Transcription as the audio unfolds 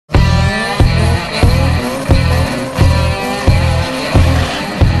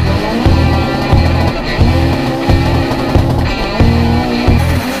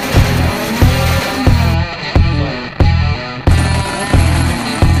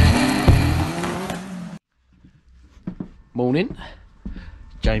Morning.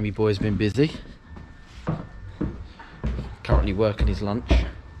 Jamie boy's been busy. Currently working his lunch.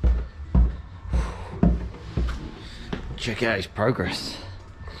 Check out his progress.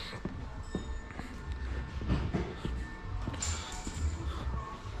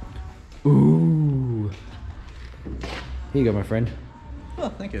 Ooh. Here you go, my friend. Oh,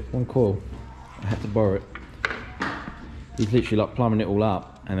 thank you. One coil. I had to borrow it. He's literally like plumbing it all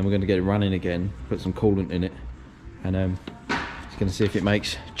up, and then we're going to get it running again, put some coolant in it, and he's going to see if it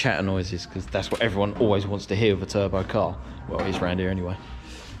makes chatter noises, because that's what everyone always wants to hear with a turbo car. Well, it is around here anyway.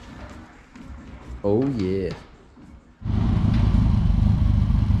 Oh yeah.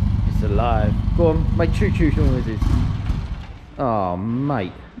 It's alive. Go on, make choo-choo noises. Oh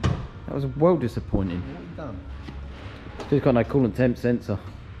mate, that was well disappointing. What have you done? It's got no coolant temp sensor.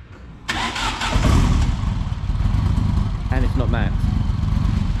 And it's not mapped.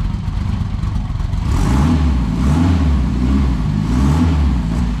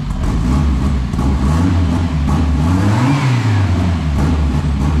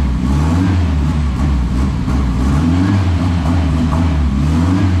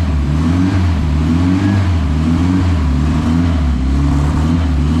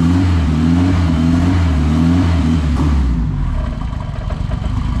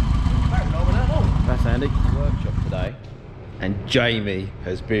 That's Andy. Workshop today. And Jamie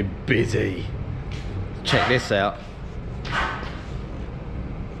has been busy. Check this out.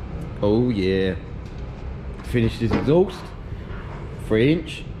 Oh yeah. Finished his exhaust.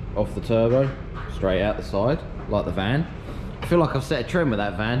 3" off the turbo. Straight out the side. Like the van. I feel like I've set a trend with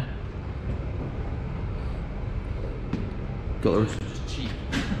that van. Got the... Cheap.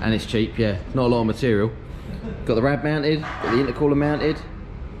 And it's cheap, yeah. Not a lot of material. Got the rad mounted. Got the intercooler mounted.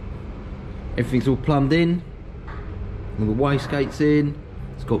 Everything's all plumbed in. All the wastegates in.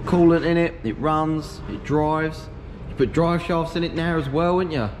 It's got coolant in it. It runs. It drives. You put drive shafts in it now as well,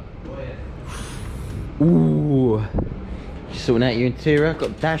 wouldn't you? Oh, yeah. Ooh. Just sorting out your interior.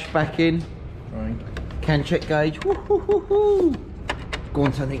 Got the dash back in. Right. Can check gauge. Woo -hoo -hoo -hoo. Go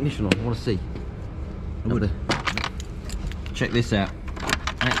on, turn the ignition on. I want to see. Check this out.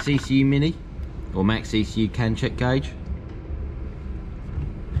 Max ECU Mini or Max ECU can check gauge.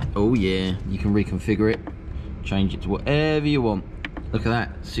 Oh yeah, you can reconfigure it, change it to whatever you want. Look at that,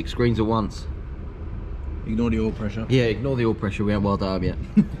 6 screens at once. Ignore the oil pressure. Yeah, ignore the oil pressure, we haven't wired that up yet.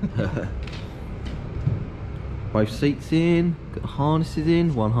 Both seats in, got the harnesses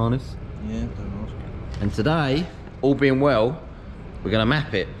in, one harness. Yeah, don't ask. And today, all being well, we're gonna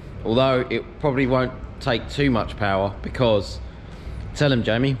map it. Although it probably won't take too much power, because, tell him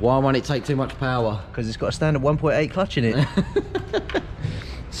Jamie, why won't it take too much power? Because it's got a standard 1.8 clutch in it.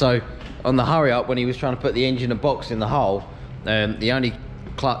 So on the hurry up, when he was trying to put the engine and box in the hole, the only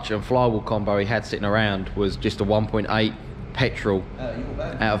clutch and flywheel combo he had sitting around was just a 1.8 petrol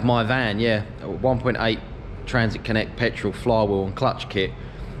out of my van. Yeah, a 1.8 Transit Connect petrol flywheel and clutch kit.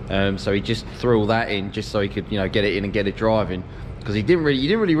 So he just threw all that in just so he could, you know, get it in and get it driving. Because you didn't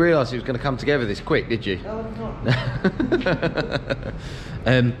really realise it was going to come together this quick, did you? No,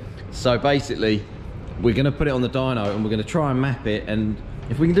 I'm not. So basically, we're going to put it on the dyno and we're going to try and map it, and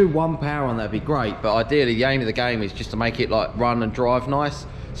if we can do 1 power on that, that'd be great. But ideally, the aim of the game is just to make it like run and drive nice,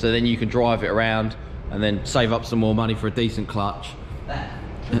 so then you can drive it around and then save up some more money for a decent clutch.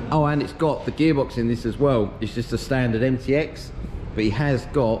 Oh, and it's got the gearbox in this as well. It's just a standard MTX, but he has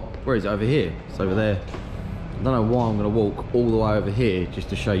got, where is it? Over here. It's over there. I don't know why I'm going to walk all the way over here just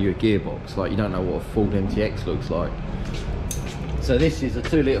to show you a gearbox. Like, you don't know what a full MTX looks like. So this is a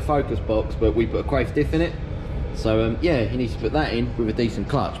 2-litre Focus box, but we put a Crave diff in it. So yeah, he needs to put that in with a decent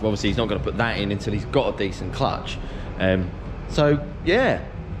clutch. But obviously he's not going to put that in until he's got a decent clutch. So yeah,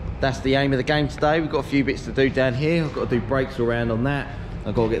 that's the aim of the game today. We've got a few bits to do down here. I've got to do brakes all around on that.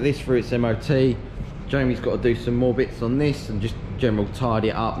 I've got to get this through its MOT. Jamie's got to do some more bits on this and just general tidy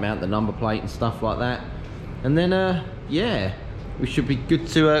it up, mount the number plate and stuff like that. And then yeah, we should be good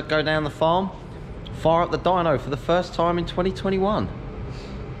to go down the farm, fire up the dyno for the first time in 2021.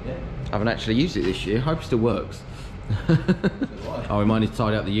 Yeah. I haven't actually used it this year. Hope it still works. Oh, we might need to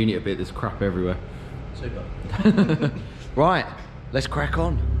tidy up the unit a bit. There's crap everywhere. Super. Right, let's crack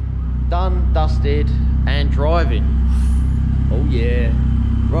on. Done, dusted, and driving. Oh yeah.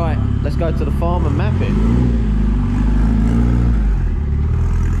 Right, let's go to the farm and map it.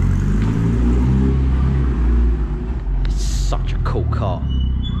 It's such a cool car.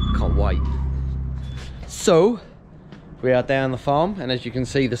 Can't wait. So, we are down the farm, and as you can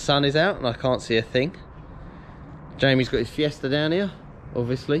see, the sun is out and I can't see a thing. Jamie's got his Fiesta down here,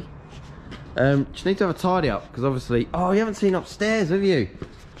 obviously. Just need to have a tidy up, because obviously... Oh, you haven't seen upstairs, have you?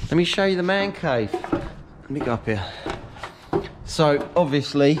 Let me show you the man cave. Let me go up here. So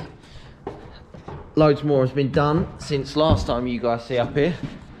obviously loads more has been done since last time you guys see up here.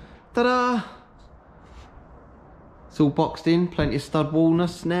 Ta-da! It's all boxed in, plenty of stud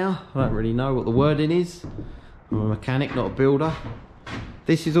walnuts now. I don't really know what the wording is. I'm a mechanic, not a builder.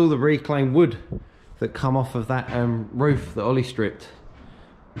 This is all the reclaimed wood that come off of that roof that Ollie stripped.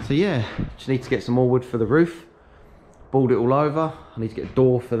 So yeah, just need to get some more wood for the roof. Balled it all over. I need to get a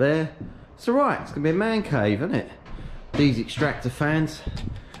door for there. It's alright, it's gonna be a man cave, isn't it? These extractor fans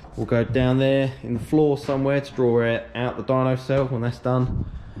will go down there in the floor somewhere to draw out the dyno cell when that's done.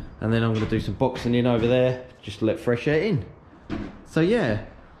 And then I'm gonna do some boxing in over there just to let fresh air in. So yeah,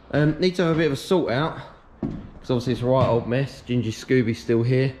 need to have a bit of a sort out because obviously it's a right old mess. Gingy Scooby's still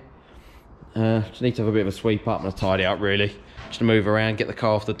here. Just need to have a bit of a sweep up and a tidy up really. Just to move around, get the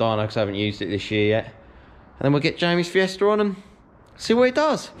car off the dyno because I haven't used it this year yet. And then we'll get Jamie's Fiesta on and see what he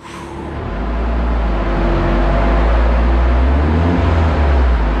does.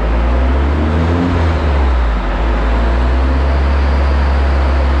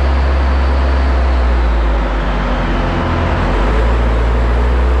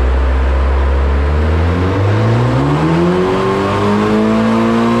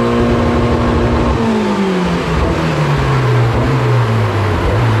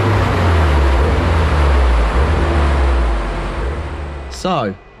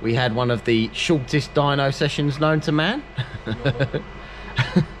 So, we had one of the shortest dyno sessions known to man.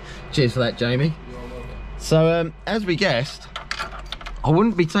 Cheers for that, Jamie. So, as we guessed, I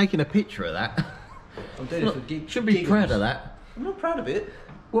wouldn't be taking a picture of that. I'm doing it for gig. Should be proud of that. I'm not proud of it.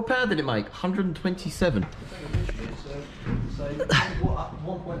 What power did it make? 127. So,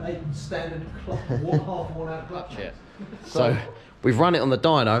 1.8 standard clock, half worn out clutch. Yeah. So, we've run it on the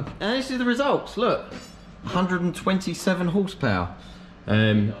dyno, and this is the results. Look, 127 horsepower.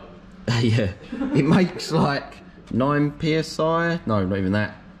 Yeah, it makes like 9 psi, no, not even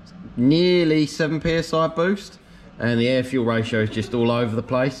that, nearly 7 psi boost, and the air fuel ratio is just all over the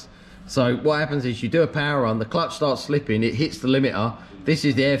place. So what happens is you do a power run, the clutch starts slipping, it hits the limiter. This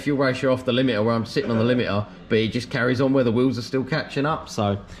is the air fuel ratio off the limiter where I'm sitting on the limiter, but it just carries on where the wheels are still catching up.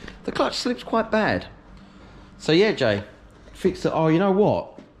 So the clutch slips quite bad. So yeah, Jay, fix it. Oh, you know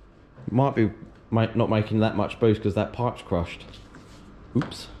what, might be not making that much boost because that pipe's crushed.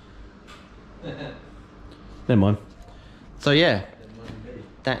 Oops. Never mind. So yeah,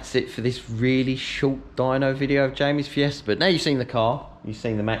 that's it for this really short dyno video of Jamie's Fiesta. But now you've seen the car, you've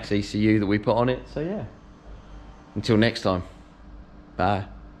seen the max ECU that we put on it. So yeah, until next time, bye.